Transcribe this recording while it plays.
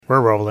We're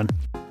rolling.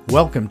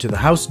 Welcome to the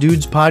House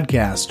Dudes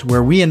podcast,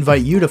 where we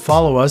invite you to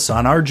follow us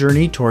on our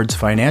journey towards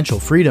financial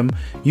freedom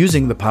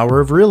using the power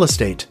of real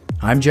estate.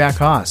 I'm Jack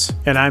Haas.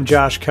 And I'm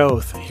Josh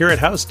Koth. Here at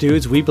House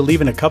Dudes, we believe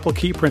in a couple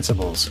key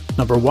principles.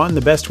 Number one, the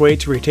best way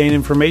to retain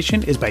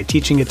information is by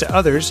teaching it to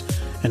others.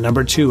 And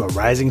number two, a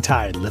rising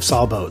tide lifts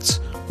all boats.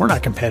 We're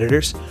not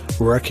competitors,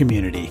 we're a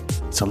community.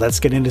 So let's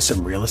get into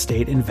some real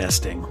estate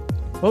investing.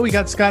 Well, we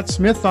got Scott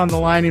Smith on the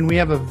line, and we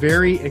have a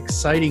very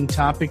exciting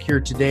topic here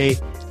today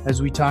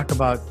as we talk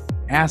about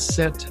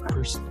asset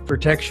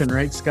protection,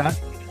 right, Scott?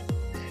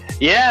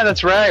 Yeah,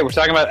 that's right. We're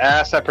talking about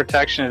asset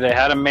protection today,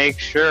 how to make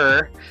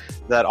sure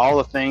that all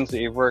the things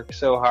that you've worked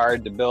so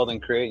hard to build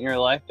and create in your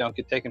life don't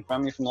get taken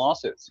from you from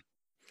lawsuits.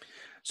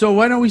 So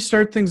why don't we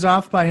start things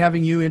off by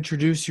having you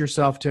introduce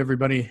yourself to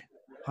everybody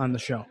on the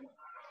show?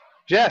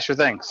 Yeah, sure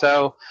thing.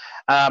 So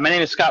my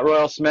name is Scott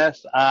Royal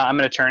Smith. I'm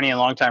an attorney and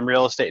longtime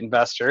real estate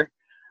investor.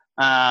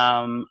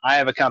 I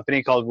have a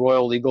company called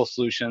Royal Legal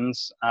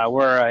Solutions.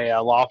 We're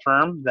a law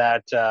firm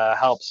that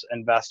helps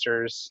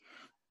investors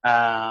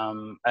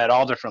at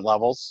all different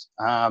levels.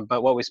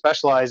 But what we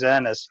specialize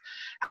in is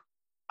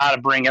how to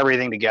bring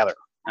everything together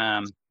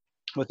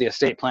with the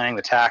estate planning,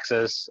 the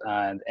taxes,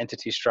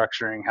 entity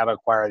structuring, how to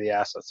acquire the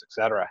assets,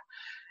 etc.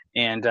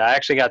 And I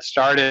actually got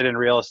started in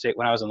real estate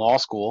when I was in law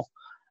school.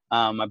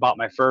 I bought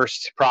my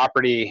first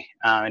property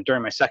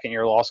during my second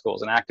year of law school. It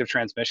was an active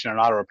transmission and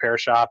auto repair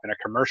shop in a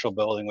commercial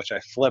building, which I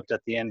flipped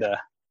at the end of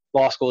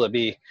law school to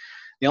be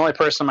the only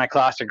person in my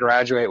class to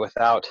graduate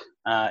without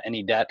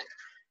any debt.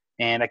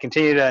 And I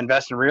continued to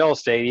invest in real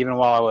estate even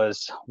while I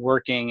was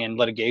working in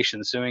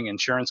litigation, suing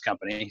insurance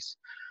companies.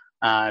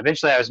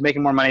 Eventually, I was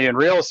making more money in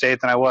real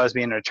estate than I was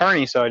being an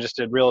attorney, so I just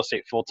did real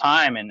estate full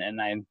time,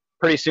 and I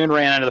pretty soon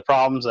ran into the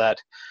problems that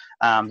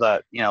a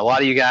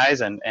lot of you guys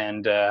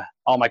and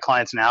all my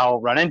clients now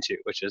run into,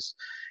 which is,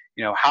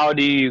 how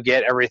do you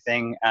get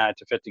everything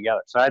to fit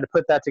together? So I had to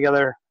put that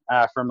together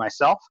for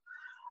myself.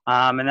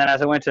 And then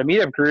as I went to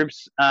meetup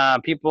groups,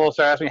 people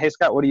started asking me, "Hey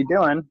Scott, what are you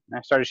doing?" And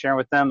I started sharing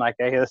with them, like,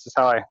 "Hey, this is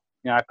how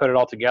I put it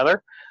all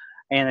together."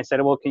 And they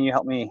said, "Well, can you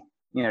help me,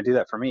 do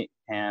that for me?"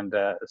 And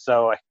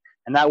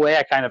and that way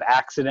I kind of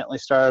accidentally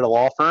started a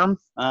law firm.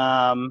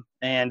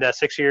 And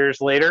 6 years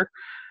later,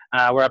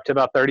 we're up to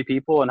about 30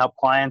 people and help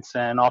clients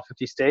in all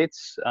 50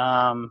 states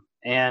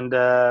and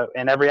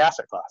every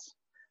asset class.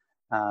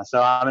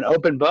 So I'm an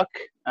open book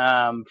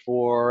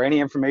for any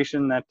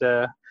information that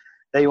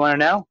you want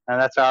to know.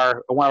 And that's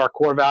one of our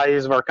core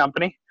values of our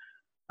company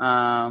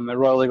at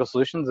Royal Legal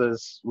Solutions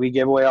is we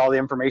give away all the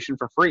information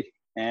for free.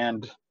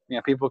 And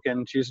people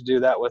can choose to do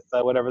that with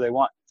whatever they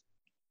want.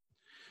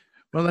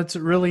 Well, that's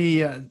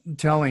really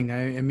telling.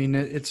 I mean,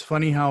 it's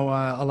funny how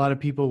a lot of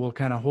people will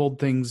kind of hold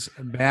things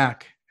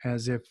back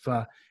as if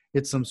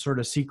it's some sort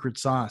of secret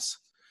sauce.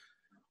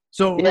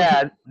 So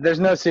yeah, there's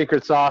no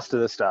secret sauce to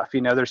this stuff.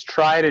 There's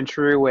tried and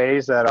true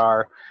ways that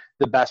are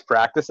the best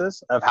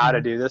practices of how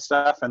to do this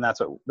stuff, and that's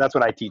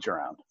what I teach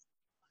around.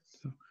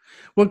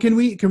 Well, can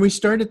we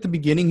start at the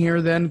beginning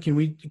here then? Can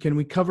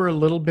we cover a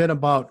little bit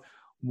about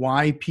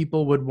why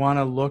people would want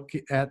to look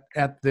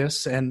at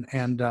this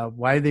and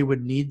why they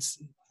would need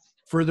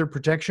further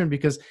protection?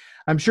 Because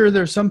I'm sure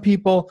there's some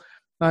people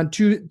on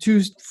two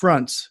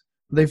fronts.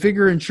 They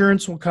figure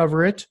insurance will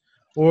cover it,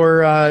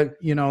 or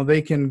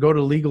they can go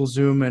to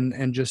LegalZoom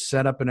and just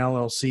set up an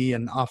LLC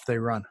and off they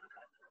run.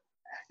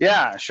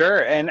 Yeah,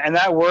 sure, and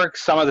that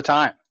works some of the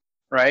time,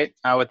 right?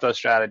 With those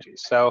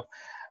strategies. So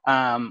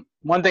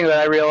one thing that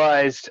I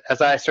realized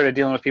as I started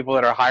dealing with people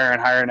that are higher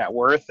and higher net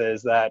worth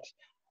is that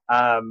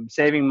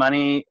saving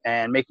money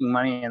and making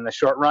money in the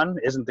short run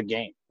isn't the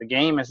game. The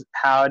game is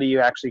how do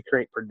you actually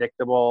create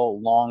predictable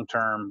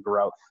long-term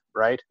growth,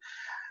 right?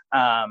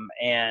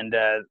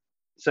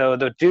 So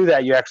to do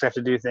that, you actually have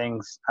to do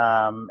things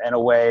in a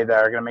way that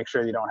are going to make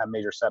sure you don't have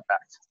major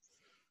setbacks.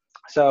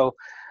 So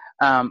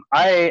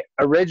I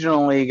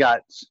originally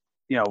got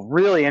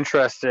really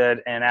interested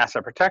in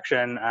asset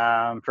protection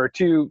for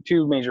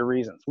two major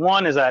reasons.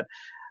 One is that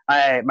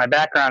my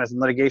background is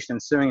in litigation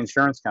and suing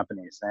insurance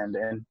companies, and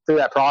through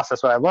that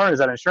process, what I learned is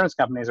that insurance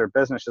companies are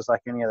business just like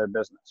any other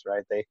business,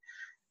 right?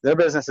 Their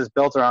business is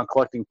built around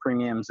collecting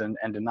premiums and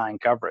denying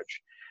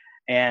coverage.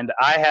 And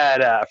I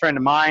had a friend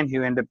of mine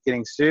who ended up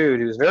getting sued,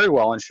 who was very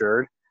well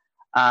insured,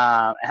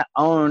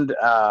 owned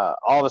all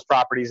of his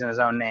properties in his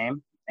own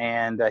name,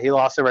 and he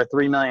lost over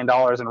 $3 million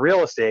in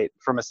real estate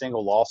from a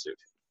single lawsuit.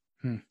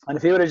 And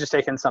if he would have just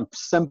taken some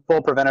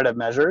simple preventative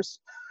measures,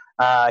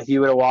 he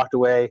would have walked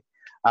away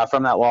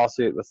from that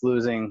lawsuit with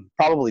losing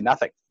probably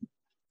nothing.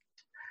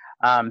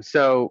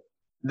 So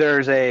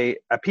there's a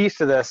piece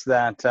to this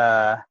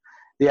that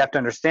you have to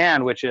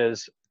understand, which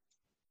is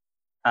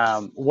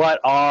what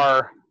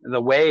are the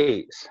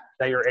ways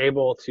that you're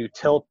able to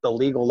tilt the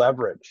legal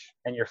leverage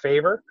in your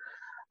favor,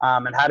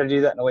 and how to do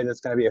that in a way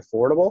that's going to be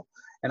affordable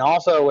and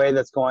also a way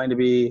that's going to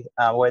be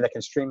a way that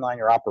can streamline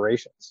your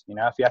operations.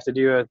 If you have to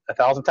do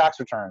 1,000 tax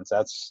returns,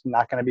 that's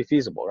not going to be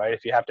feasible, right?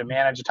 If you have to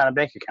manage a ton of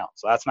bank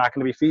accounts, that's not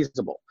going to be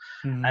feasible.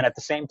 Mm-hmm. And at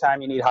the same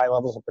time, you need high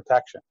levels of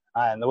protection.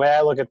 And the way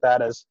I look at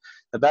that is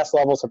the best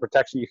levels of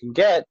protection you can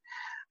get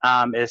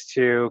is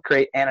to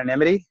create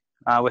anonymity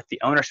with the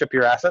ownership of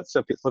your assets.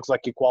 So it looks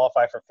like you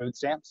qualify for food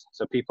stamps.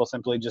 So people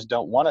simply just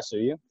don't want to sue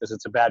you because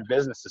it's a bad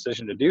business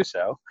decision to do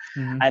so.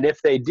 Mm-hmm. And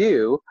if they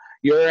do,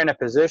 you're in a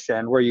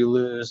position where you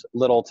lose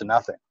little to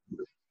nothing.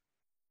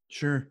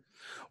 Sure.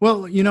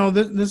 Well,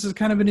 this is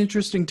kind of an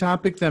interesting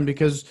topic then,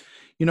 because,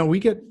 we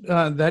get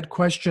that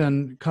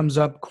question comes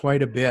up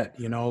quite a bit,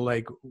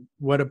 like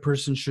what a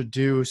person should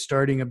do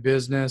starting a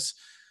business.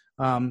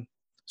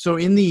 So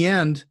in the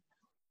end,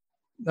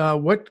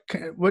 what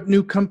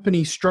new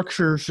company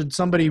structure should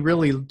somebody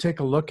really take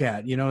a look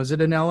at? Is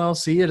it an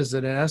LLC? Is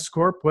it an S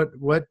corp?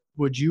 What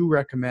would you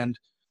recommend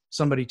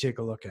somebody take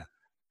a look at?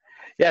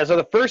 Yeah. So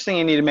the first thing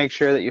you need to make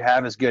sure that you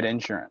have is good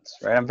insurance,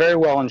 right? I'm very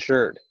well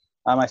insured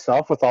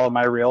myself with all of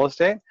my real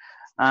estate.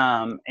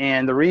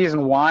 And the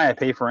reason why I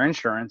pay for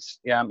insurance,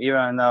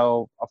 even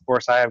though, of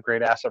course, I have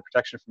great asset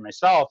protection for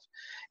myself,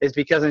 is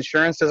because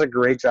insurance does a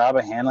great job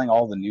of handling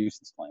all the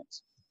nuisance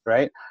claims,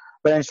 right?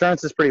 But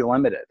insurance is pretty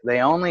limited. They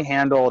only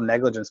handle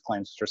negligence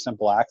claims, which are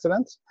simple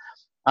accidents.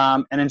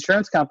 And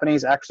insurance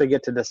companies actually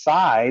get to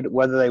decide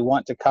whether they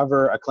want to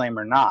cover a claim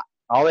or not.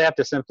 All they have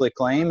to simply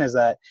claim is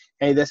that,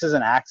 hey, this is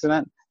an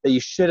accident that you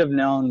should have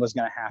known was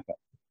going to happen,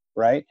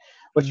 right?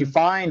 What you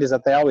find is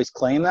that they always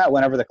claim that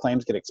whenever the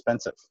claims get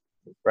expensive,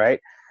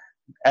 right?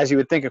 As you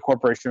would think a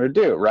corporation would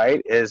do,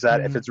 right? Is that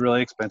if it's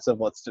really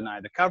expensive, let's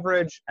deny the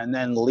coverage and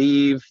then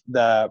leave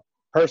the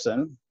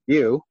person,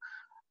 you,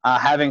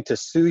 having to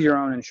sue your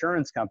own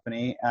insurance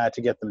company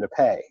to get them to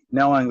pay,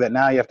 knowing that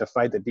now you have to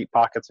fight the deep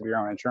pockets of your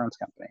own insurance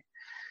company.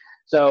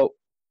 So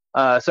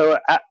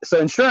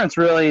insurance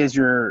really is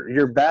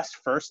your best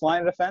first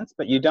line of defense,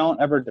 but you don't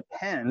ever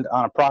depend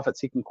on a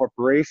profit-seeking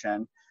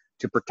corporation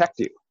to protect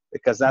you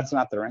because that's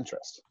not their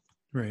interest.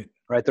 Right.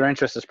 Their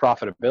interest is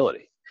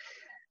profitability.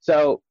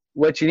 So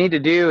what you need to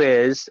do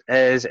is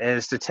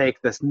to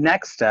take this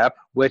next step,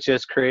 which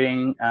is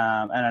creating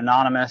an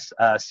anonymous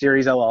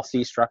series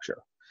LLC structure.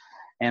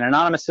 An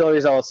anonymous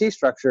series LLC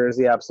structure is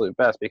the absolute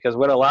best because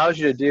what it allows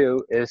you to do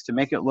is to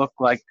make it look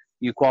like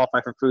you qualify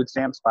for food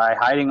stamps by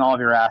hiding all of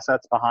your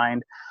assets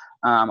behind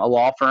a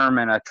law firm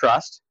and a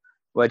trust,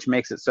 which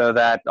makes it so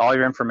that all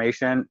your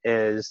information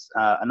is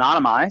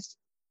anonymized,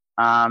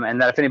 and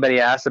that if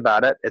anybody asks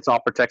about it, it's all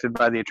protected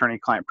by the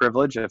attorney-client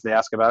privilege. If they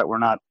ask about it, we're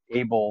not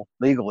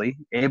legally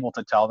able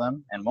to tell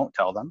them and won't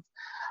tell them.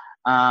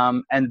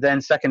 And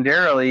then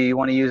secondarily, you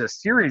want to use a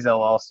series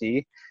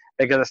LLC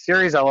because a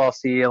series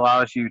LLC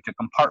allows you to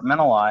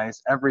compartmentalize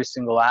every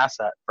single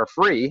asset for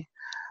free.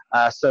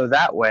 So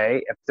that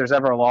way, if there's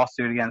ever a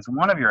lawsuit against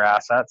one of your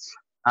assets,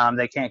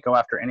 they can't go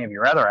after any of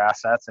your other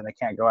assets and they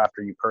can't go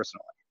after you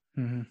personally.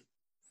 Mm-hmm.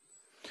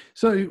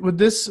 So would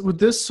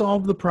this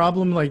solve the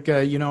problem? Like,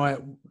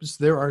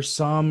 there are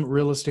some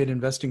real estate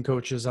investing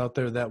coaches out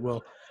there that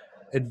will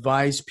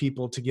advise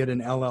people to get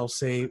an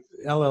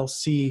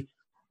LLC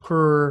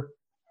per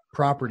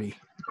property.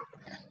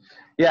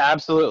 Yeah,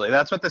 absolutely.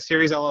 That's what the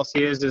Series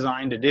LLC is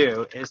designed to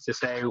do, is to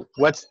say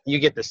you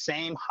get the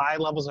same high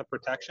levels of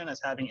protection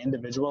as having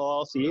individual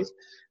LLCs,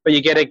 but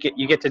you get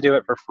to do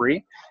it for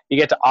free. You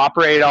get to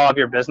operate all of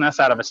your business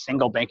out of a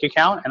single bank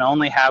account and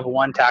only have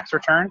one tax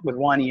return with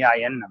one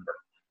EIN number,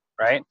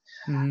 right?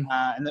 Mm-hmm.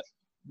 And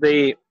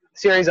the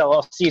Series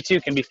LLC too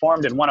can be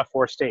formed in one of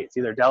 4 states,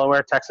 either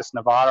Delaware, Texas,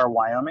 Nevada, or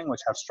Wyoming,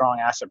 which have strong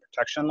asset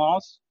protection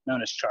laws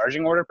known as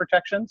charging order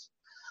protections.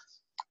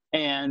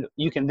 And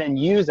you can then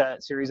use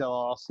that Series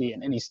LLC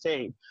in any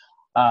state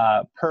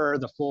per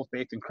the full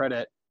faith and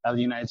credit of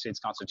the United States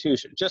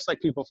Constitution. Just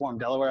like people form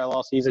Delaware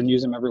LLCs and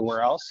use them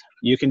everywhere else,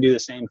 you can do the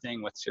same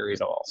thing with Series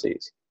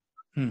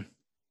LLCs.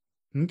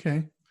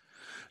 Okay.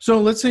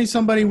 So let's say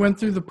somebody went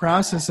through the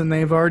process and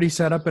they've already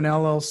set up an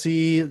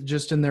LLC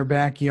just in their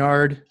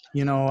backyard.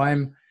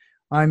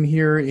 I'm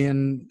here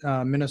in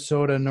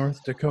Minnesota,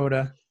 North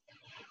Dakota.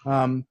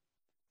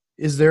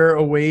 Is there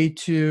a way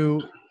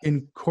to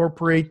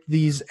incorporate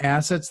these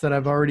assets that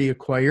I've already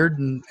acquired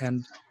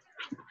and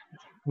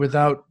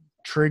without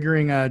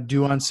triggering a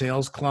due on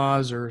sales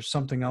clause or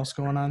something else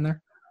going on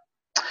there?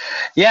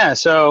 Yeah.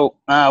 So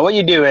what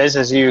you do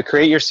is you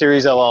create your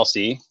Series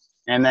LLC,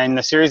 and then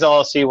the Series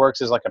LLC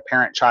works as like a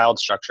parent-child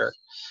structure.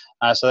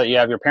 So that you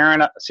have your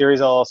parent Series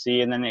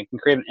LLC, and then you can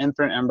create an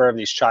infinite number of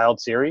these child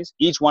series.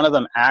 Each one of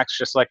them acts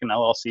just like an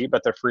LLC,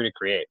 but they're free to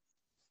create.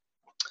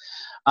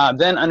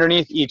 Then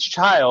underneath each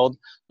child,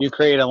 you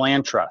create a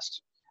land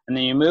trust. And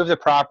then you move the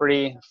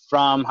property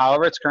from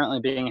however it's currently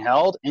being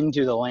held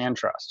into the land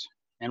trust.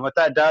 And what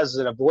that does is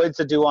it avoids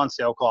the due on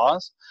sale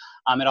clause.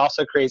 It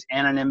also creates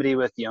anonymity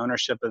with the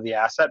ownership of the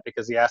asset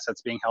because the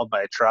asset's being held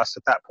by a trust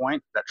at that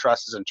point. That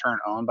trust is in turn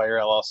owned by your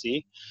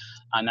LLC.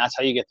 And that's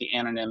how you get the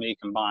anonymity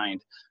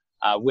combined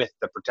with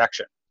the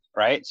protection.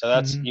 right? So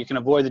that's, you can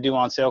avoid the due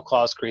on sale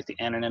clause, create the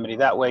anonymity.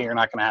 That way you're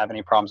not going to have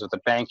any problems with the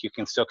bank. You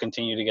can still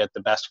continue to get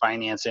the best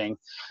financing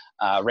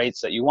rates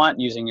that you want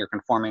using your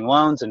conforming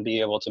loans and be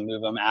able to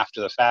move them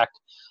after the fact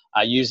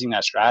using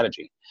that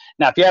strategy.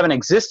 Now, if you have an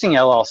existing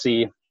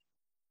LLC,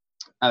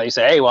 you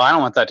say, hey, well, I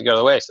don't want that to go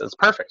to waste. That's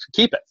perfect.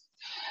 Keep it.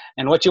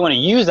 And what you want to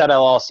use that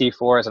LLC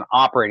for is an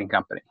operating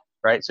company,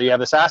 right? So you have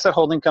this asset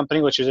holding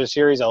company, which is a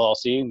series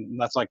LLC.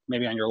 That's like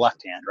maybe on your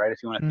left hand, right? If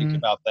you want to think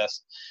about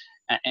this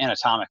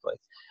anatomically.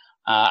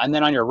 And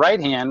then on your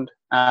right hand,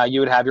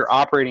 you would have your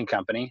operating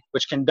company,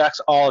 which conducts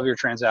all of your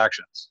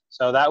transactions.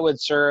 So that would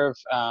serve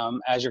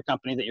as your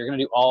company that you're going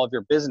to do all of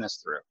your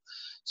business through.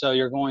 So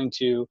you're going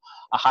to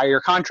hire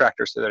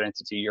contractors to that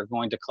entity. You're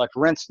going to collect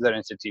rents to that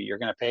entity. You're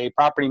going to pay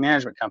property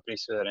management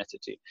companies to that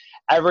entity.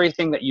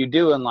 Everything that you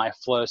do in life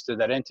flows through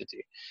that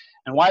entity.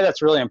 And why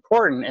that's really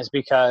important is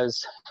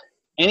because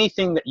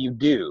anything that you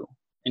do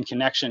in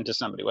connection to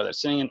somebody, whether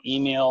it's sending an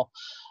email,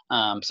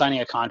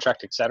 signing a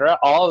contract, etc.,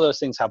 all of those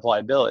things have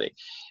liability.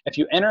 If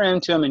you enter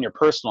into them in your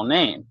personal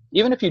name,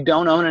 even if you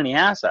don't own any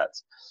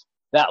assets,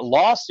 that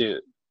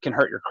lawsuit can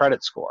hurt your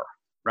credit score,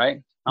 right?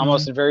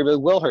 Almost invariably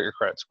will hurt your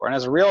credit score. And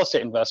as a real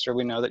estate investor,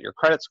 we know that your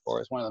credit score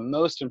is one of the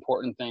most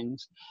important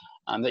things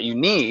that you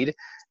need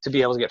to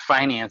be able to get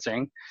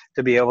financing,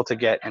 to be able to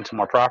get into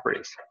more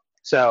properties.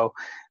 So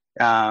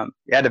at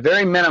a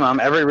very minimum,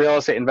 every real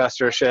estate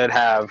investor should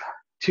have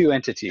two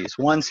entities,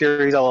 one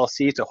series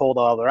LLC to hold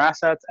all their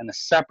assets and a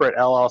separate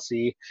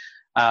LLC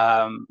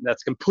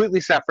that's completely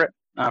separate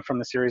from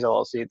the series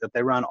LLC that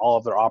they run all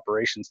of their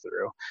operations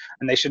through.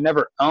 And they should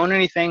never own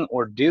anything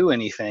or do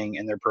anything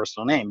in their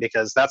personal name,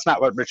 because that's not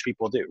what rich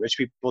people do. Rich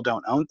people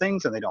don't own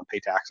things and they don't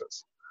pay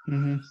taxes.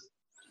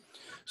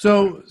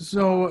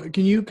 So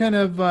can you kind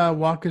of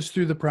walk us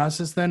through the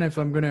process then? If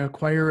I'm going to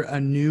acquire a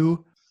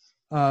new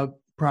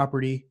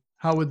property,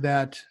 how would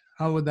that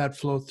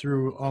flow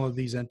through all of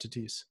these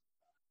entities?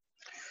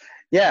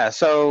 Yeah.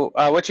 So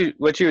what you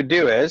would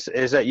do is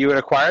that you would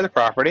acquire the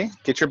property,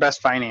 get your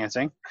best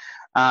financing.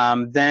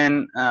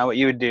 Then what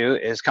you would do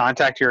is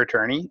contact your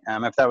attorney.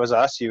 If that was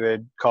us, you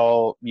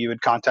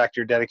would contact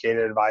your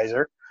dedicated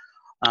advisor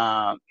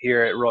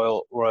here at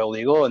Royal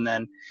Legal, and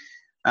then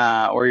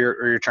or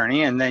your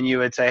attorney, and then you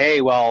would say,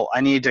 hey, well, I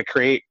need to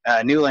create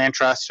a new land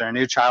trust or a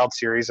new child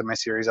series of my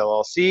series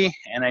LLC,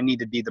 and I need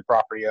to deed the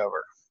property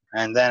over.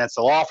 And then it's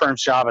the law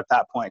firm's job at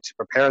that point to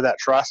prepare that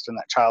trust and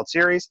that child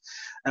series,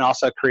 and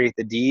also create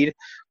the deed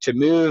to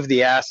move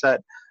the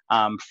asset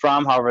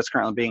from however it's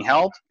currently being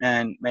held,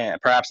 and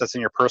perhaps that's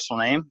in your personal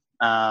name,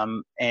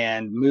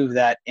 and move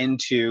that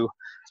into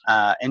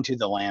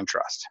the land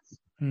trust.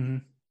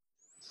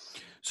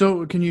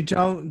 So can you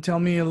tell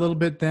me a little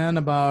bit then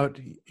about,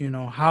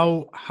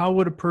 how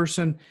would a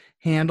person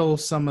handle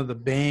some of the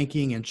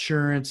banking,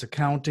 insurance,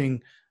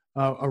 accounting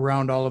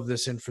around all of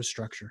this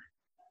infrastructure?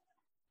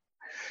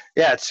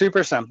 Yeah, it's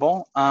super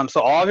simple.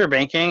 So all of your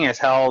banking is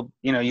held,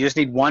 you just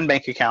need one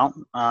bank account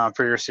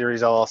for your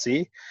series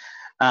LLC.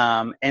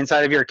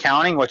 Inside of your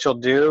accounting, what you'll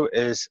do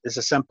is a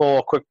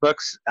simple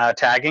QuickBooks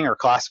tagging or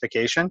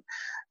classification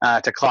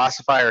to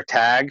classify or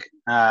tag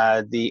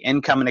the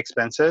income and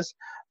expenses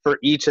for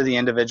each of the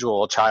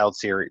individual child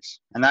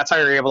series. And that's how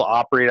you're able to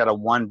operate out of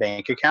one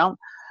bank account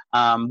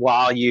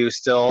while you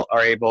still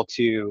are able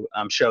to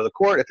show the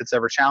court, if it's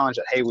ever challenged,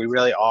 that, hey, we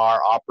really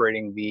are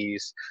operating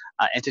these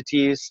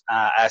entities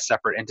as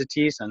separate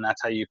entities. And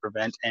that's how you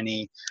prevent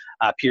any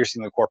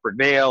piercing the corporate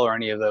veil or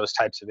any of those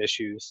types of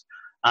issues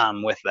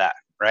with that.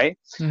 Right?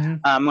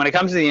 When it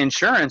comes to the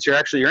insurance, your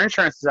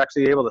insurance is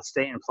actually able to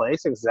stay in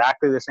place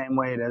exactly the same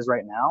way it is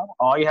right now.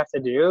 All you have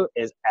to do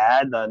is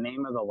add the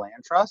name of the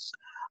land trust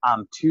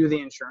to the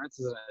insurance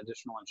as an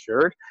additional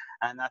insured,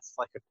 and that's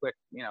like a quick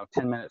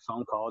 10-minute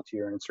phone call to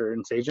your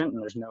insurance agent, and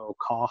there's no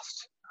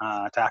cost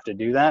to have to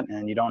do that,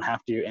 and you don't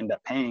have to end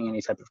up paying any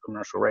type of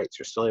commercial rates.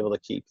 You're still able to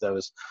keep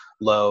those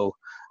low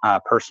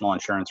personal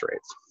insurance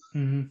rates.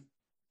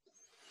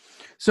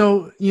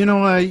 So,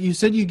 you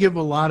said you give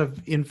a lot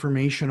of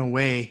information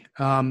away,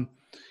 and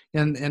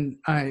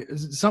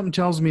something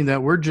tells me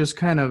that we're just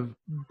kind of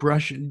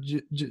brushing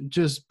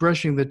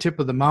the tip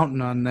of the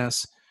mountain on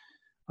this.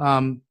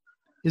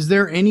 Is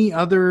there any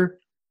other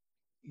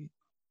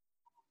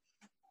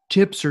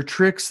tips or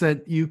tricks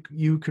that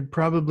you could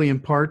probably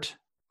impart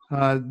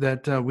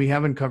that we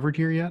haven't covered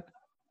here yet?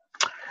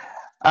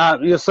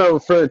 So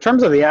for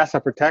terms of the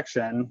asset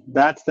protection,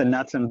 that's the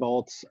nuts and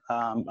bolts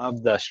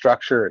of the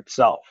structure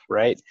itself,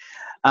 right?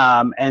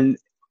 And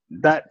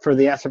that for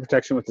the asset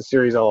protection with the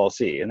series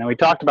LLC. And then we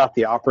talked about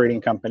the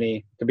operating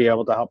company to be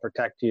able to help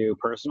protect you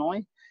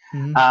personally.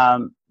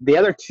 The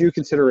other two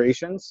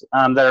considerations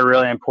that are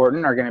really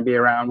important are going to be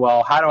around,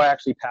 well, how do I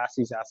actually pass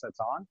these assets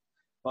on?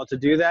 Well, to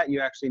do that,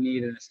 you actually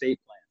need an estate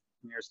plan.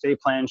 And your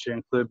estate plan should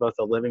include both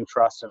a living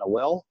trust and a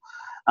will.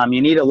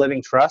 You need a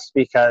living trust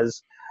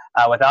because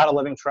without a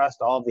living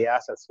trust, all of the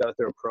assets go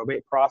through a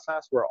probate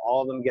process where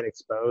all of them get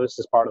exposed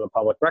as part of the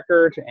public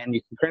record, and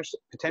you can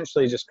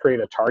potentially just create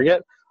a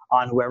target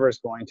on whoever is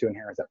going to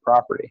inherit that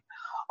property.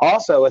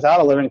 Also,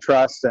 without a living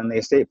trust and the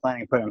estate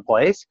planning put in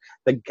place,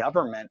 the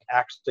government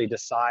actually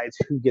decides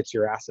who gets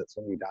your assets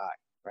when you die,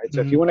 right?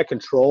 So if you want to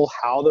control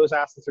how those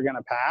assets are going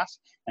to pass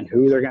and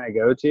who they're going to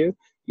go to,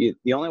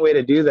 the only way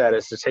to do that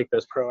is to take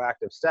those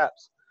proactive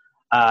steps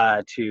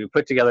to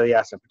put together the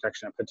asset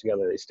protection and put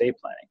together the estate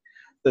planning.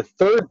 The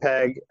third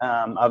peg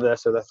of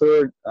this, or the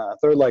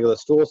third leg of the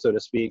stool, so to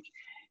speak,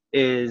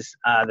 is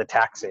the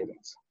tax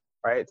savings,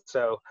 right?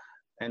 So,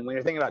 and when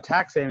you're thinking about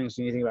tax savings,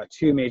 you think about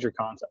two major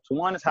concepts.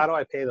 One is, how do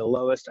I pay the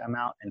lowest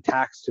amount in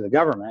tax to the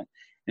government?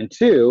 And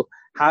two,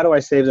 how do I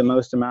save the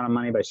most amount of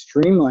money by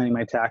streamlining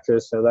my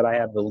taxes so that I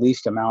have the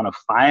least amount of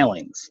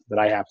filings that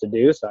I have to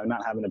do, so I'm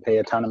not having to pay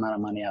a ton amount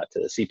of money out to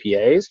the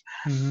CPAs.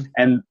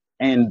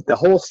 And the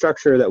whole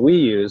structure that we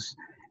use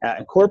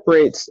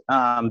incorporates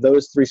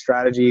those three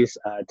strategies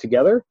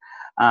together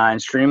and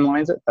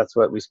streamlines it. That's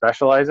what we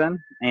specialize in.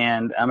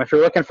 And if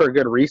you're looking for a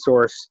good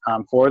resource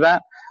for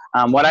that,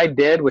 what I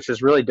did, which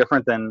is really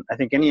different than I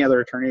think any other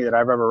attorney that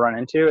I've ever run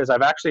into, is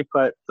I've actually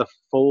put the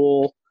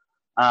full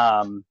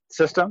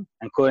system,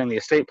 including the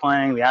estate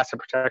planning, the asset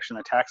protection,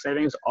 the tax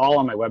savings, all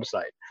on my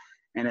website.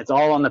 And it's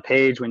all on the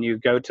page when you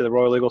go to the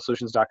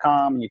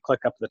royallegalsolutions.com and you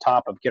click up at the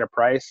top of Get a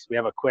Price. We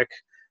have a quick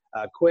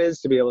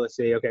quiz to be able to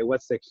say, okay,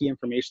 what's the key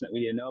information that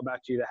we need to know about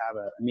you to have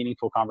a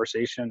meaningful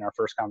conversation, our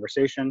first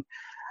conversation.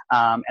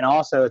 And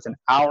also, it's an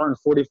hour and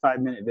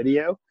 45-minute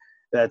video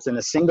that's in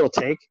a single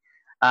take,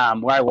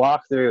 where I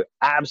walk through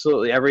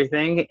absolutely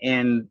everything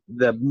in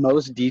the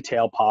most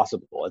detail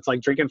possible. It's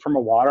like drinking from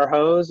a water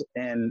hose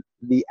and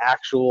the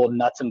actual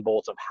nuts and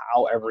bolts of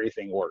how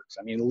everything works.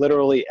 I mean,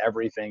 literally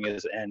everything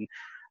is in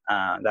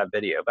that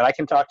video. But I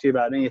can talk to you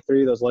about any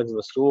three of those legs of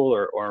the stool,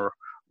 or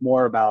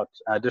more about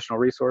additional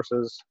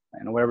resources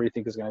and whatever you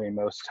think is going to be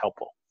most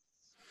helpful.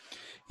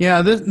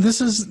 Yeah, this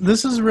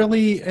is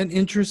really an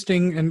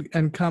interesting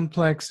and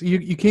complex.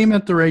 You came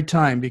at the right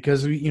time,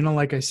 because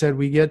like I said,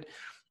 we get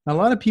a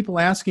lot of people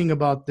asking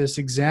about this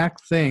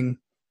exact thing,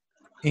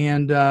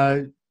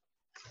 and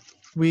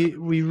we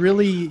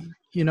really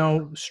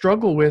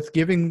struggle with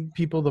giving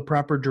people the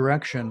proper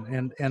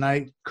direction. And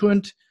I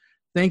couldn't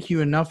thank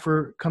you enough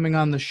for coming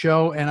on the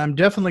show. And I'm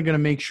definitely going to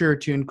make sure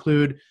to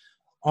include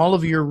all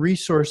of your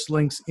resource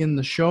links in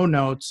the show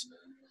notes.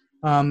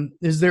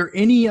 Is there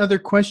any other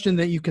question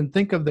that you can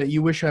think of that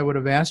you wish I would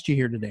have asked you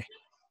here today?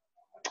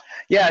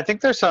 Yeah, I think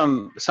there's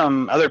some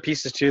other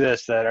pieces to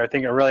this that I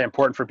think are really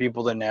important for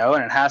people to know,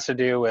 and it has to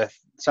do with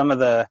some of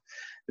the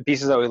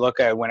pieces that we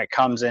look at when it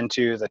comes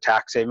into the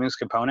tax savings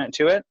component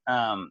to it.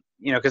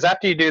 Because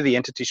after you do the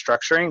entity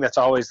structuring, that's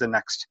always the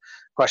next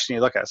question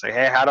you look at. It's like,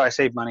 hey, how do I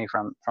save money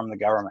from the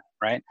government,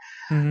 right?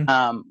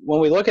 Mm-hmm.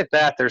 When we look at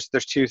that, there's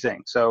two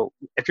things. So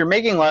if you're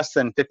making less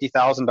than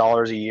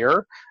 $50,000 a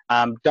year,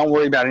 don't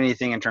worry about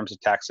anything in terms of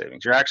tax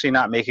savings. You're actually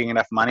not making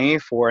enough money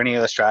for any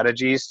of the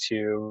strategies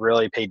to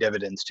really pay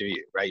dividends to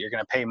you, right? You're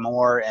going to pay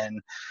more in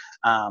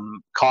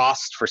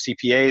cost for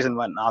CPAs and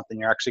whatnot than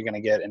you're actually going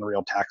to get in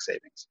real tax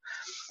savings.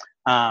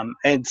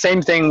 And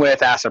same thing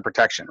with asset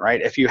protection,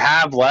 right? If you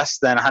have less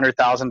than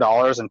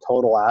 $100,000 in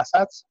total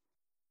assets,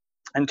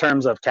 in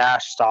terms of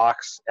cash,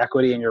 stocks,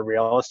 equity in your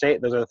real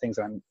estate, those are the things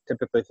that I'm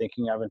typically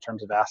thinking of in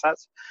terms of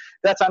assets.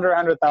 If that's under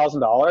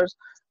 $100,000,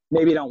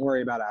 maybe don't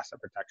worry about asset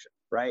protection,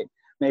 right?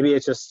 Maybe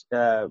it's just,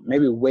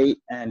 maybe wait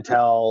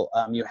until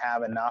you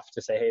have enough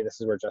to say, hey,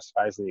 this is where it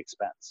justifies the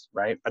expense,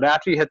 right? But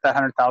after you hit that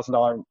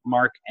 $100,000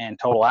 mark in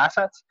total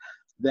assets,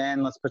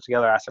 then let's put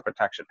together asset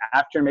protection.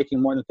 After you're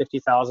making more than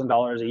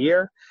 $50,000 a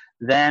year,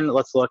 then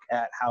let's look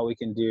at how we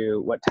can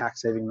do what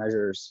tax saving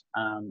measures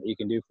you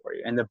can do for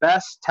you. And the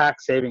best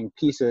tax saving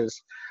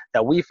pieces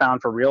that we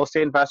found for real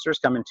estate investors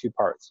come in two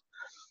parts.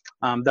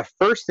 The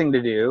first thing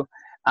to do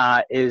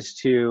is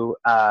to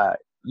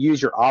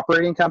use your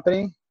operating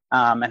company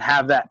and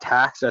have that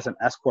taxed as an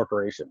S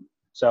corporation.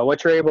 So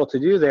what you're able to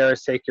do there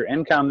is take your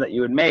income that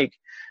you would make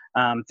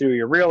through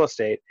your real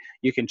estate,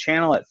 you can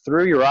channel it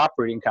through your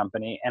operating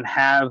company and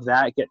have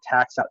that get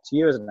taxed out to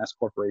you as an S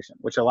corporation,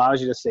 which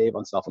allows you to save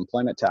on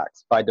self-employment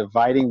tax by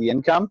dividing the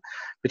income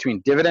between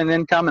dividend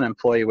income and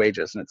employee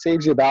wages. And it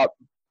saves you about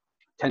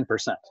 10%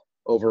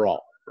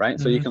 overall, right?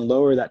 Mm-hmm. So you can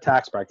lower that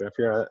tax bracket. If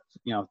you're a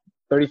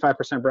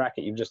 35%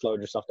 bracket, you've just lowered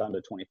yourself down to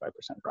 25%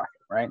 bracket,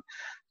 right?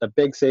 The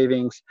big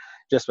savings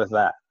just with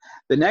that.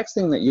 The next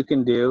thing that you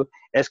can do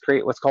is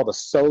create what's called a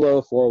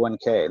solo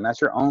 401k, and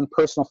that's your own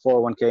personal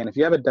 401k. And if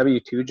you have a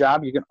W-2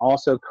 job, you can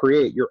also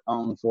create your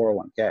own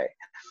 401k.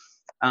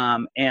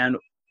 And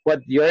what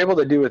you're able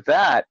to do with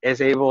that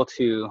is able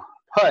to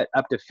put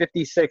up to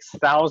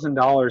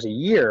 $56,000 a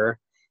year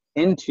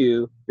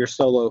into your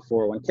solo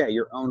 401k,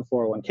 your own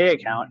 401k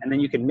account, and then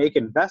you can make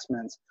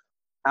investments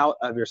out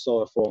of your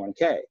solo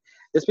 401k.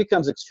 This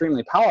becomes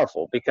extremely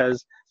powerful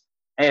because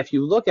if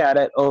you look at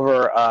it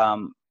over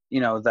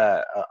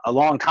a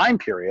long time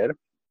period,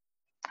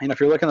 and if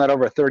you're looking at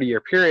over a 30-year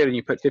period and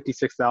you put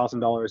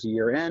 $56,000 a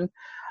year in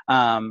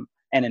and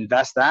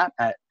invest that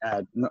at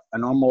a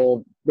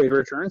normal rate of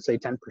return, say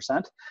 10%,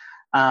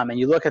 and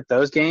you look at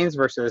those gains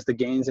versus the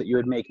gains that you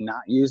would make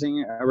not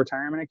using a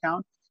retirement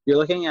account, you're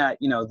looking at,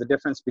 the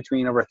difference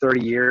between over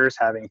 30 years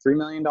having $3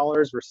 million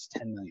versus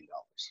 $10 million.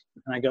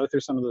 And I go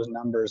through some of those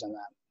numbers in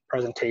that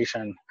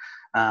presentation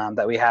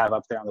that we have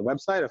up there on the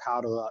website of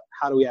how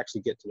do we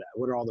actually get to that?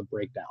 What are all the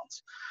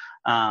breakdowns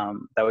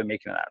that would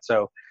make into that?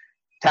 So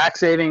tax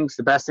savings,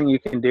 the best thing you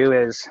can do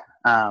is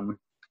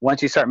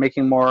once you start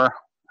making more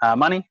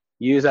money,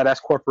 use that S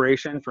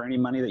corporation for any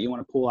money that you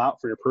want to pull out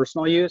for your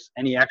personal use.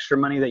 Any extra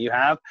money that you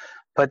have,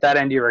 put that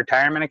into your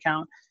retirement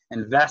account,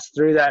 invest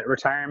through that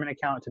retirement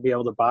account to be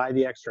able to buy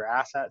the extra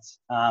assets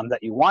that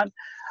you want.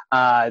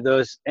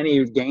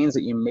 Any gains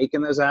that you make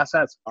in those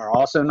assets are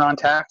also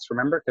non-tax,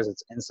 remember, because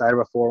it's inside of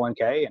a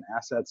 401k, and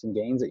assets and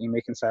gains that you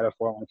make inside of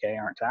 401k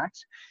aren't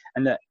taxed.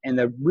 And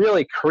the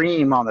really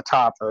cream on the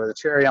top, or the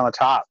cherry on the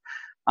top,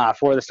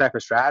 for this type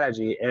of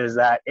strategy is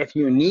that if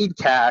you need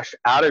cash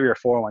out of your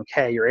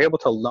 401k, you're able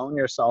to loan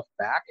yourself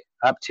back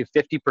up to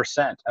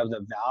 50% of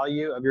the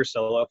value of your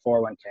solo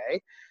 401k.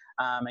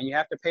 And you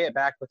have to pay it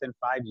back within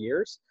 5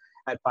 years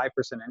at 5%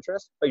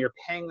 interest, but you're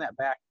paying that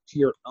back to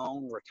your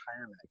own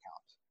retirement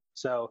account.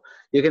 So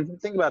you can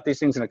think about these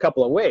things in a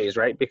couple of ways,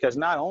 right? Because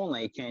not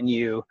only can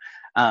you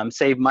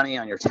save money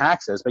on your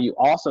taxes, but you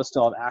also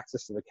still have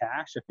access to the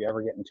cash if you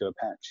ever get into a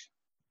pinch.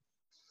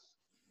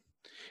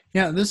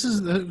 Yeah,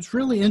 it's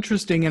really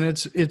interesting, and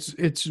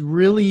it's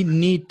really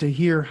neat to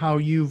hear how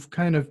you've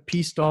kind of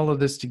pieced all of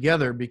this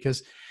together,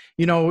 because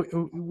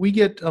we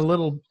get a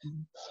little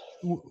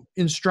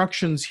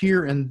instructions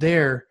here and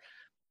there,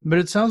 but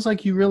it sounds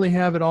like you really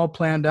have it all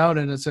planned out,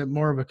 and it's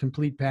more of a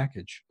complete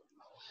package.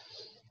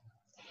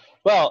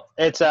 Well,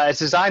 it's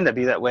designed to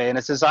be that way, and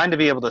it's designed to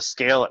be able to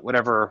scale at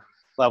whatever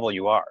level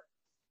you are.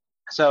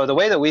 So the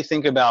way that we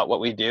think about what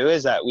we do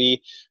is that we're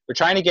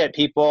trying to get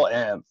people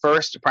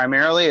first,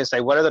 primarily, is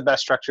say, what are the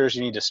best structures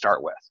you need to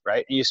start with,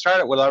 right? And you start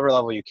at whatever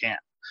level you can.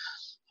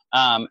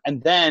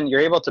 And then you're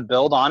able to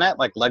build on it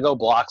like Lego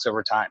blocks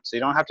over time. So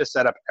you don't have to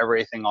set up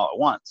everything all at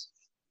once.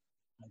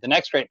 The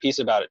next great piece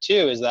about it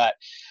too is that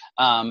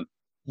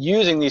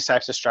using these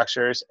types of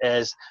structures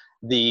is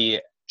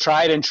the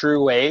tried and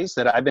true ways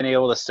that I've been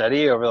able to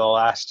study over the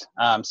last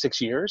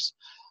 6 years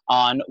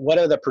on what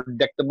are the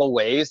predictable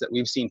ways that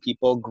we've seen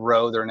people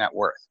grow their net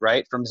worth,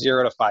 right? From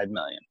 0 to 5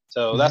 million.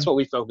 So that's what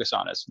we focus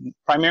on, is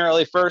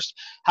primarily first,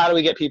 how do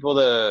we get people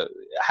to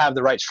have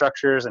the right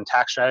structures and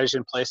tax strategies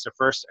in place to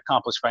first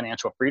accomplish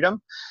financial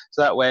freedom?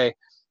 So that way,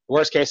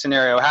 worst case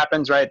scenario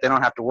happens, right? They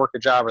don't have to work a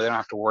job, or they don't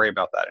have to worry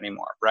about that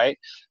anymore, right?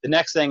 The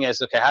next thing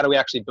is, okay, how do we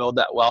actually build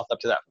that wealth up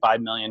to that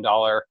 $5 million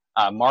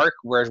mark,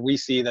 where we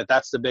see that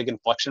that's the big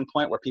inflection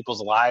point where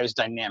people's lives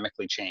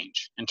dynamically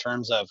change in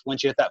terms of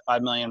once you hit that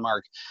 5 million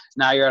mark,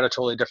 now you're at a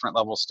totally different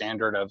level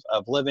standard of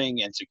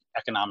living and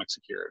economic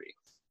security.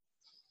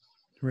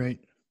 Right.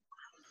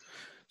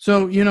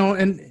 So,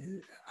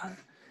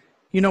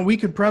 we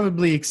could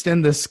probably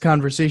extend this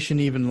conversation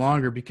even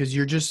longer, because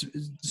you're just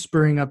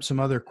spurring up some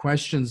other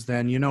questions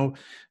then,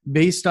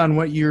 based on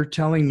what you're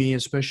telling me,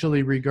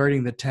 especially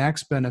regarding the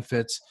tax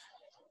benefits,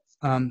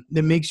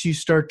 that makes you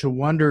start to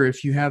wonder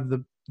if you have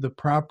the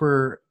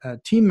proper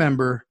team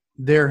member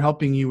there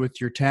helping you with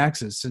your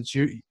taxes,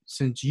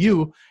 since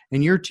you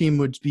and your team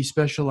would be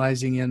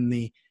specializing in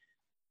the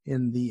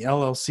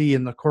LLC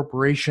and the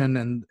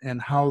corporation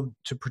and how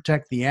to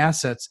protect the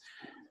assets.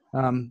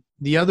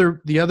 The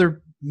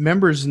other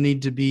members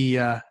need to be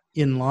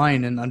in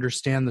line and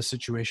understand the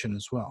situation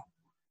as well.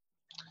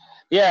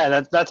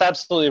 Yeah, that's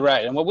absolutely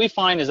right. And what we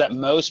find is that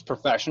most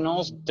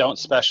professionals don't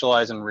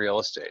specialize in real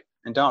estate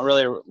and don't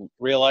really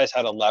realize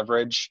how to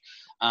leverage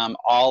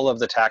all of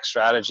the tax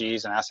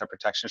strategies and asset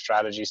protection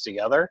strategies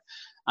together.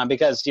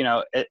 Because,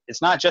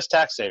 it's not just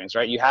tax savings,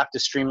 right? You have to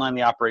streamline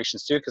the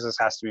operations too, because this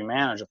has to be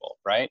manageable,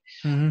 right?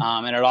 Mm-hmm.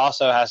 And it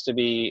also has to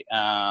be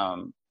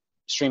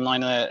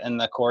streamlined in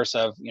the course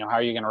of, how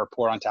are you going to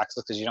report on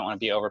taxes, because you don't want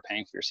to be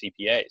overpaying for your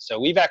CPA. So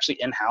we've actually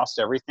in-housed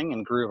everything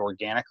and grew it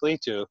organically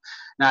to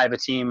now I have a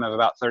team of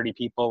about 30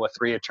 people with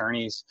 3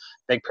 attorneys,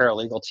 big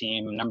paralegal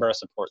team, a number of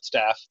support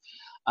staff.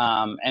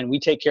 And we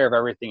take care of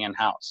everything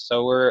in-house.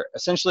 So we're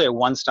essentially a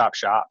one-stop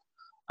shop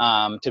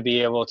to be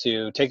able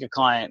to take a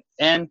client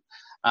in,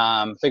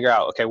 figure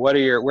out, okay, where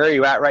are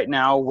you at right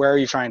now? Where are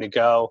you trying to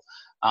go?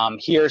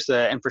 Here's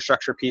the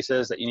infrastructure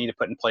pieces that you need to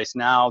put in place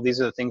now.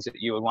 These are the things that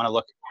you would want to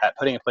look at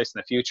putting in place in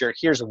the future.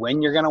 Here's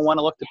when you're going to want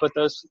to look to put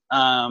those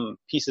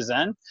pieces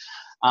in.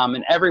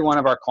 And every one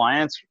of our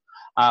clients,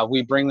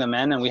 we bring them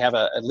in and we have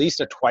at least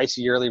a twice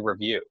yearly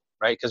review,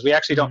 right? Because we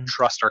actually don't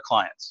trust our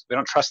clients. We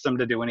don't trust them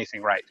to do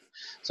anything right.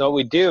 So what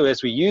we do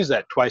is we use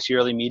that twice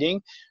yearly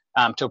meeting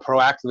to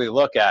proactively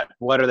look at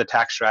what are the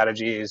tax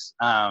strategies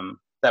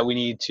that we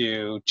need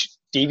to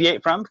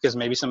deviate from, because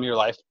maybe some of your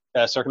life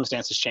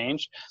circumstances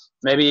change.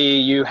 Maybe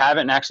you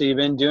haven't actually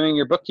been doing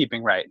your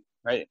bookkeeping right?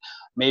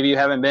 Maybe you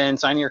haven't been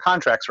signing your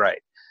contracts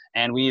right.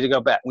 And we need to go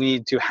back. We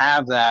need to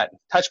have that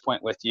touch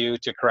point with you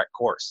to correct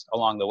course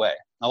along the way.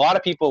 A lot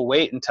of people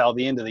wait until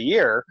the end of the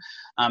year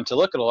to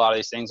look at a lot of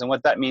these things. And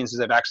what that means is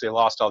they've actually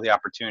lost all the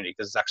opportunity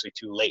because it's actually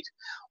too late.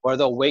 Or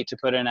they'll wait to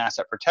put in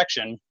asset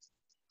protection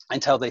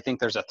until they think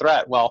there's a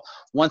threat. Well,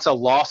 once a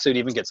lawsuit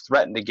even gets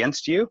threatened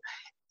against you,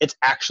 it's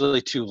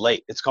actually too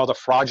late. It's called a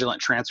fraudulent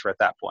transfer at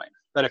that point.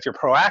 But if you're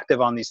proactive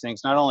on these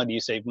things, not only do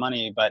you save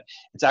money, but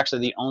it's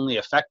actually the only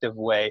effective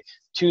way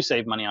to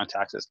save money on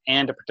taxes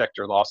and to protect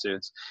your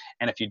lawsuits.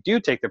 And if you do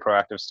take the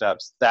proactive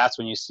steps, that's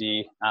when you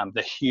see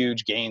the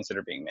huge gains that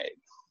are being made.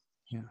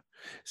 Yeah.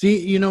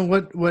 See,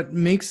 what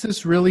makes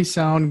this really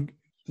sound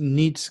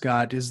neat,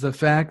 Scott, is the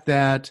fact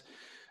that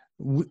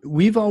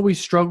we've always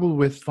struggled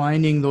with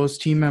finding those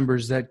team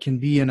members that can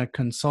be in a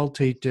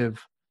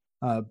consultative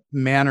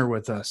manner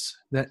with us,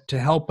 that to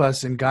help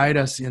us and guide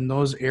us in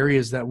those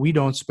areas that we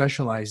don't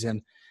specialize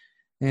in.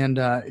 And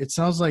it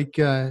sounds like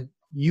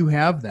you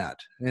have that,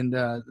 and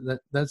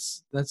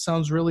that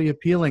sounds really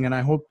appealing. And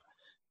I hope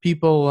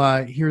people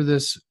hear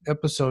this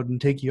episode and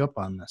take you up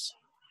on this.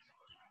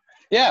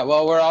 Yeah,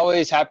 well, we're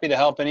always happy to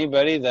help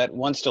anybody that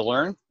wants to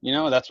learn.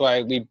 That's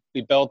why we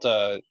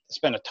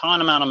spent a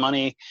ton amount of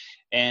money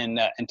and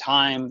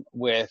time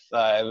with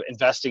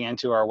investing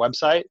into our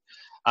website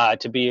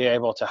to be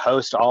able to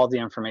host all of the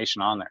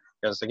information on there.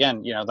 Because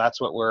again, that's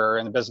what we're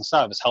in the business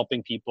of, is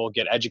helping people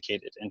get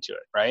educated into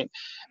it, right?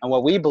 And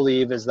what we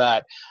believe is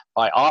that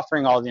by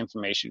offering all the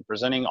information,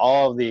 presenting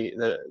all of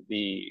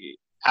the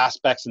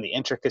aspects and the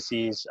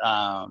intricacies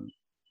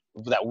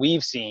that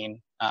we've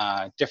seen,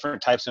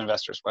 different types of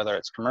investors, whether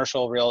it's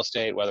commercial real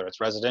estate, whether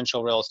it's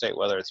residential real estate,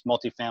 whether it's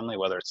multifamily,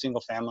 whether it's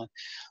single family,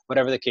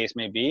 whatever the case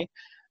may be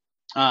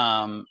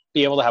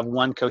able to have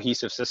one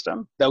cohesive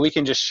system that we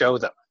can just show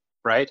them,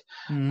 right?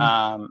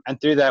 Mm-hmm.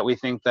 And through that, we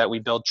think that we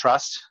build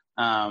trust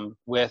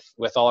with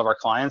all of our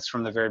clients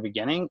from the very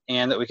beginning,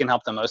 and that we can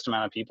help the most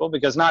amount of people,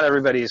 because not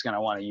everybody is going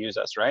to want to use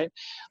us, right?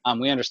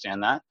 We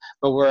understand that,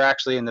 but we're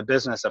actually in the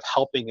business of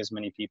helping as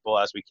many people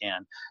as we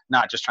can,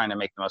 not just trying to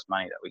make the most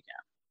money that we can.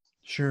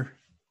 Sure.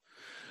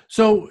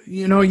 So,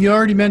 you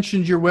already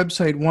mentioned your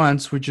website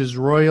once, which is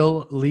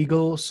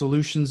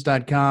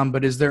royallegalsolutions.com,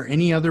 but is there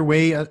any other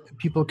way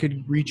people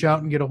could reach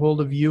out and get a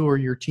hold of you or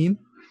your team?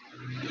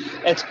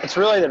 It's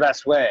really the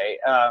best way,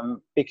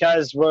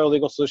 because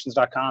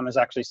royallegalsolutions.com is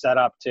actually set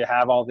up to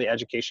have all the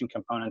education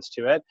components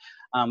to it.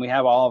 We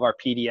have all of our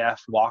PDF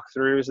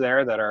walkthroughs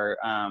there that are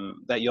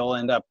that you'll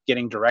end up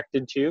getting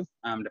directed to,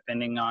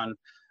 depending on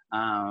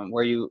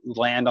where you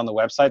land on the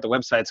website. The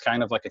website's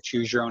kind of like a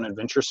choose your own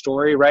adventure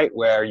story, right?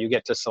 Where you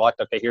get to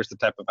select, okay, here's the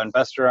type of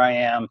investor I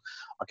am.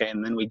 Okay.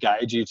 And then we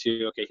guide you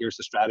to, okay, here's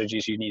the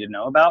strategies you need to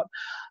know about.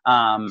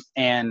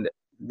 And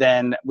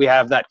then we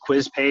have that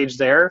quiz page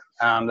there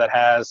that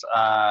has,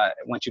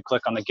 once you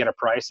click on the get a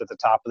price at the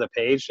top of the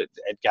page, it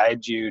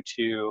guides you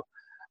to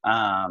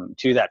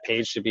that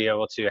page to be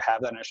able to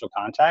have that initial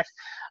contact.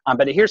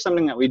 But here's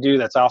something that we do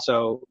that's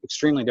also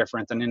extremely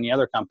different than any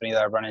other company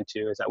that I've run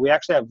into, is that we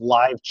actually have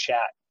live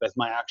chat with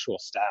my actual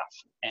staff,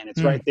 and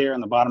it's right there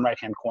in the bottom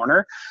right-hand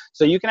corner.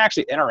 So you can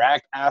actually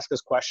interact, ask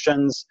us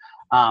questions,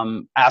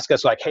 ask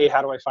us like, hey,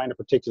 how do I find a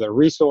particular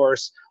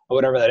resource or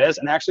whatever that is,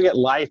 and actually get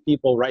live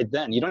people right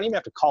then. You don't even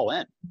have to call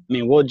in. I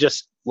mean, we'll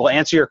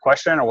answer your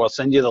question, or we'll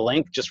send you the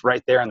link just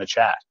right there in the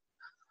chat.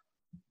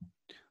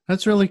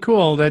 That's really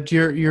cool that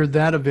you're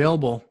that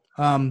available.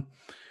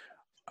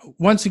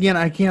 Once again,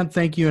 I can't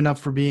thank you enough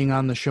for being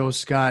on the show,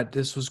 Scott.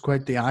 This was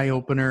quite the eye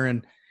opener,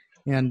 and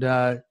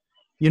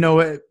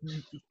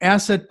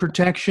asset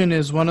protection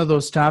is one of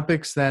those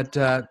topics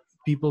that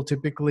people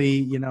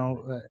typically,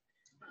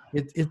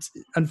 it's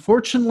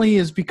unfortunately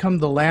has become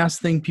the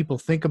last thing people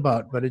think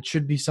about, but it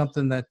should be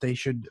something that they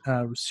should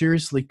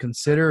seriously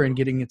consider in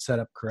getting it set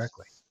up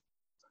correctly.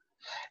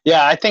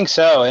 Yeah, I think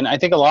so. And I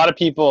think a lot of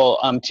people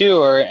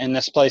too are in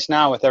this place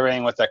now with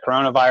everything with the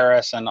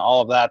coronavirus and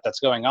all of that that's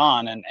going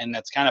on. And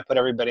that's kind of put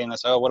everybody in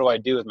this, oh, what do I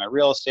do with my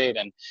real estate?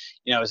 And,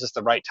 is this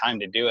the right time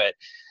to do it?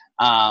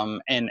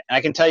 And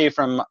I can tell you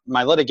from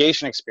my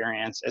litigation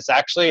experience, it's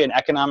actually in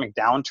economic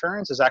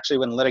downturns is actually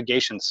when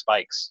litigation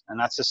spikes. And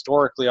that's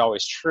historically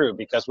always true,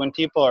 because when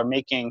people are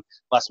making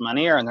less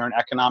money or they're in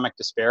economic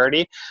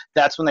disparity,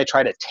 that's when they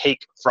try to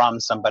take from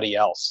somebody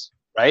else.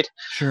 Right?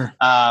 Sure.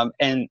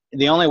 And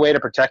the only way to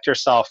protect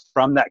yourself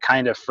from that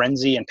kind of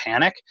frenzy and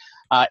panic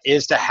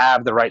is to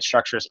have the right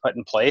structures put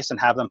in place, and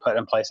have them put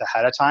in place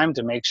ahead of time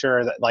to make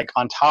sure that, like,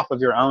 on top of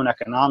your own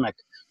economic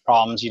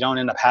problems, you don't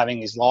end up having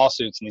these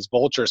lawsuits and these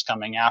vultures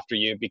coming after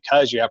you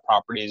because you have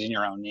properties in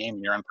your own name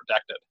and you're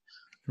unprotected.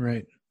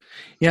 Right.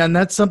 Yeah. And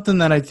that's something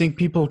that I think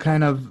people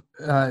kind of,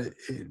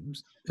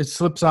 it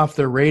slips off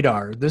their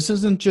radar. This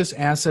isn't just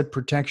asset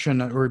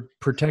protection or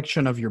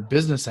protection of your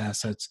business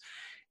assets.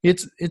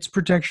 It's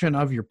protection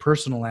of your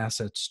personal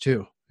assets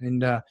too.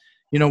 And,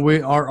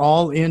 we are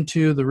all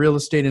into the real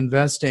estate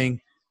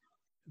investing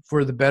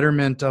for the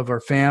betterment of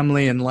our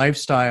family and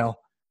lifestyle.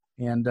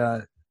 And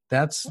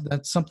that's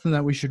something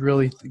that we should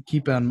really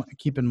keep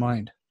in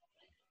mind.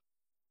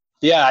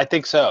 Yeah, I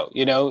think so.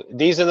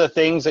 These are the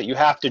things that you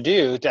have to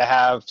do to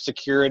have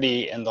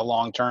security in the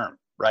long term,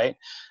 right?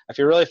 If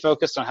you're really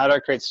focused on how do I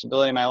create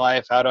stability in my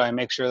life, how do I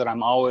make sure that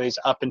I'm always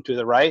up and to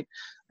the right,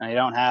 and I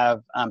don't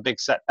have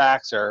big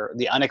setbacks or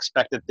the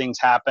unexpected things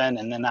happen,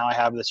 and then now I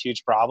have this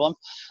huge problem.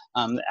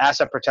 The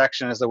asset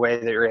protection is the way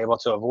that you're able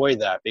to avoid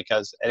that,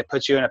 because it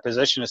puts you in a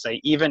position to say,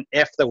 even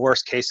if the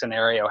worst case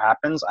scenario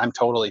happens, I'm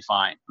totally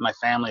fine. My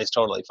family is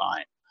totally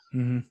fine.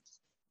 Mm-hmm.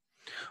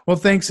 Well,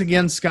 thanks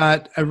again,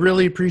 Scott. I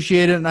really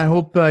appreciate it, and I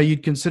hope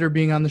you'd consider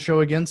being on the show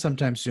again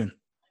sometime soon.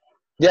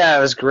 Yeah,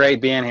 it was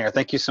great being here.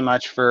 Thank you so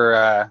much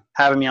for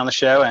having me on the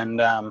show, and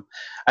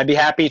I'd be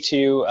happy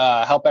to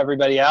help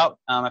everybody out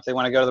if they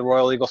want to go to the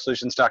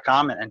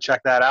royallegalsolutions.com and check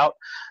that out,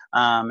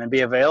 and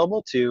be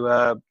available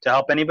to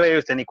help anybody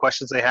with any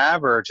questions they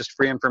have or just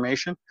free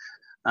information.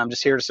 I'm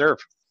just here to serve.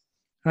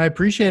 I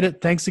appreciate it.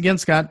 Thanks again,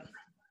 Scott.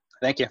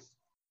 Thank you.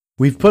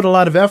 We've put a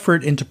lot of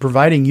effort into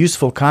providing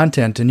useful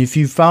content, and if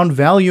you found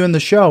value in the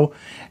show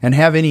and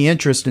have any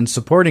interest in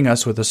supporting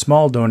us with a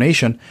small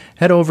donation,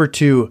 head over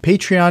to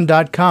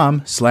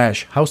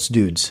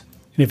patreon.com/housedudes.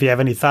 And if you have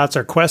any thoughts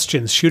or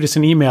questions, shoot us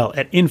an email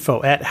at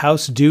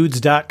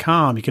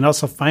info@housedudes.com. You can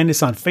also find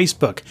us on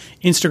Facebook,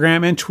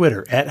 Instagram, and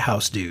Twitter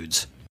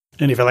 @housedudes.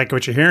 And if you like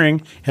what you're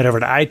hearing, head over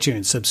to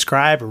iTunes,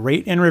 subscribe,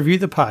 rate, and review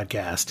the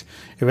podcast.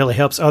 It really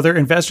helps other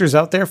investors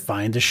out there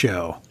find the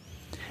show.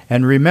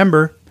 And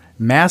remember,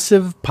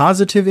 massive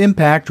positive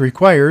impact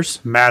requires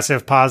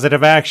massive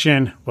positive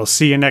action. We'll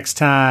see you next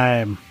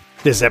time.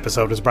 This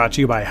episode is brought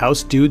to you by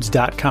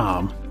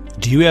HouseDudes.com.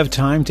 Do you have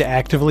time to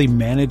actively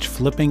manage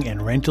flipping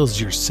and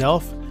rentals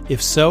yourself? If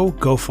so,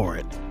 go for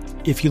it.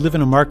 If you live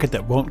in a market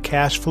that won't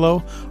cash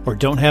flow or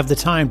don't have the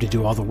time to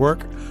do all the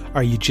work,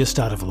 are you just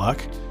out of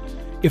luck?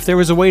 If there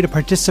was a way to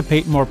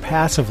participate more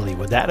passively,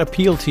 would that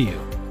appeal to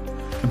you?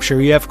 I'm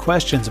sure you have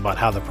questions about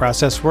how the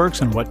process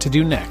works and what to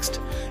do next.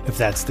 If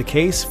that's the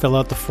case, fill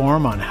out the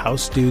form on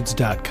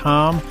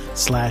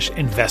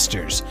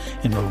housedudes.com/investors,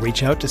 and we'll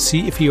reach out to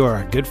see if you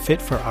are a good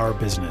fit for our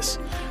business.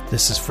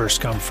 This is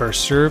first come,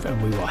 first serve, and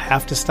we will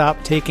have to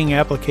stop taking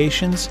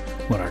applications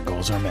when our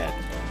goals are met.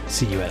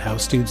 See you at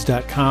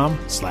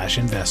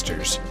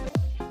housedudes.com/investors.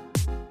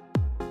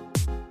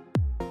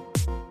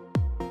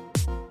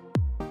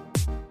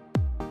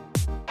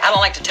 I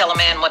don't like to tell a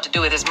man what to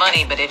do with his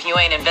money, but if you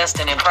ain't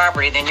investing in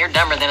property, then you're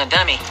dumber than a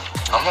dummy.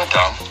 I'm not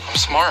dumb. I'm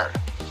smart.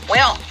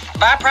 Well,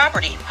 buy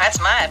property. That's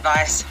my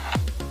advice.